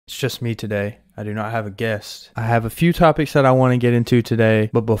just me today. I do not have a guest. I have a few topics that I want to get into today,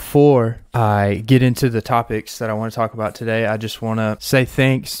 but before I get into the topics that I want to talk about today, I just want to say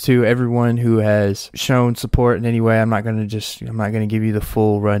thanks to everyone who has shown support in any way. I'm not going to give you the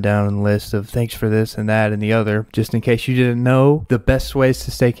full rundown and list of thanks for this and that and the other. Just in case you didn't know, the best ways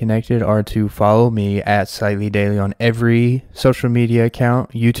to stay connected are to follow me at Slightly Daily on every social media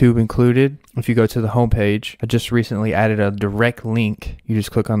account, YouTube included. If you go to the homepage, I just recently added a direct link. You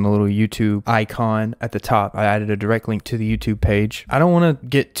just click on the little YouTube icon at the top. I added a direct link to the YouTube page. I don't want to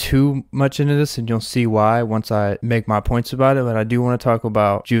get too much into this, and you'll see why once I make my points about it, but I do want to talk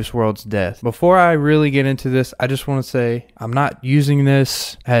about Juice WRLD's death. Before I really get into this, I just want to say I'm not using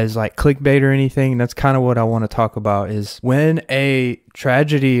this as like clickbait or anything. That's kind of what I want to talk about, is when a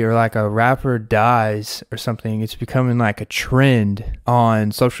tragedy or like a rapper dies or something, it's becoming like a trend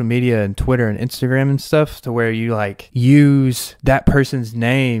on social media and Twitter and Instagram and stuff, to where you like use that person's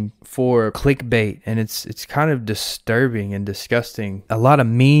name for clickbait, and it's kind of disturbing and disgusting. A lot of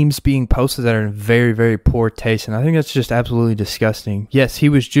memes being posted that are in very, very poor taste, and I think that's just absolutely disgusting. Yes, he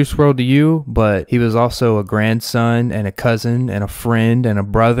was Juice WRLD to you, but he was also a grandson and a cousin and a friend and a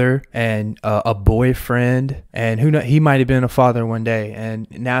brother and a boyfriend, and who knows, he might have been a father one day, and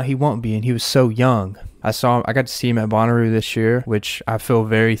now he won't be, and he was so young. I got to see him at Bonnaroo this year, which I feel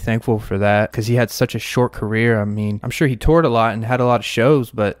very thankful for that, because he had such a short career. I mean, I'm sure he toured a lot and had a lot of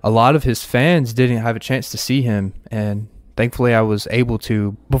shows, but a lot of his fans didn't have a chance to see him, and thankfully I was able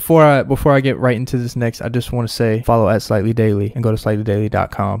to. Before I get right into this next, I just want to say follow at Slightly Daily and go to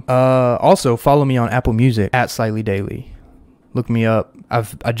slightlydaily.com. Also follow me on Apple Music at Slightly Daily. Look me up.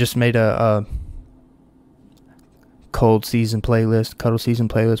 I just made a cuddle season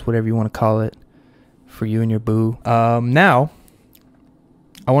playlist, whatever you want to call it, for you and your boo. Now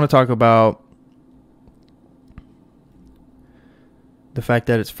I want to talk about the fact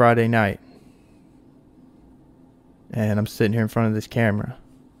that it's Friday night and I'm sitting here in front of this camera.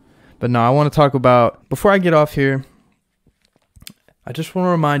 But no, I want to talk about, before I get off here, I just want to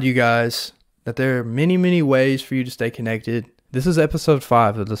remind you guys that there are many, many ways for you to stay connected. This is episode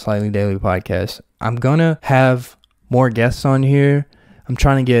 5 of the Slightly Daily podcast. I'm gonna have more guests on here. I'm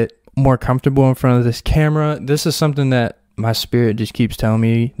trying to get more comfortable in front of this camera. This is something that my spirit just keeps telling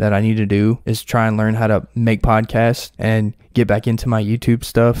me that I need to do, is try and learn how to make podcasts and get back into my YouTube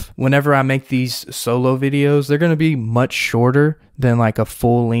stuff. Whenever I make these solo videos, they're going to be much shorter than like a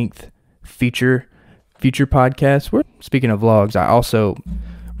full length feature podcast. Speaking of vlogs, I also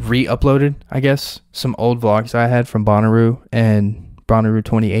re-uploaded, I guess, some old vlogs I had from Bonnaroo and Bonnaroo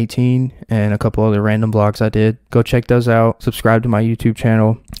 2018 and a couple other random vlogs I did. Go check those out. Subscribe to my YouTube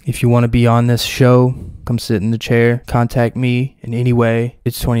channel. If you want to be on this show, come sit in the chair. Contact me in any way.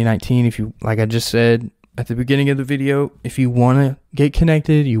 It's 2019. If you, like I just said at the beginning of the video, if you want to get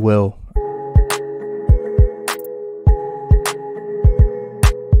connected, you will.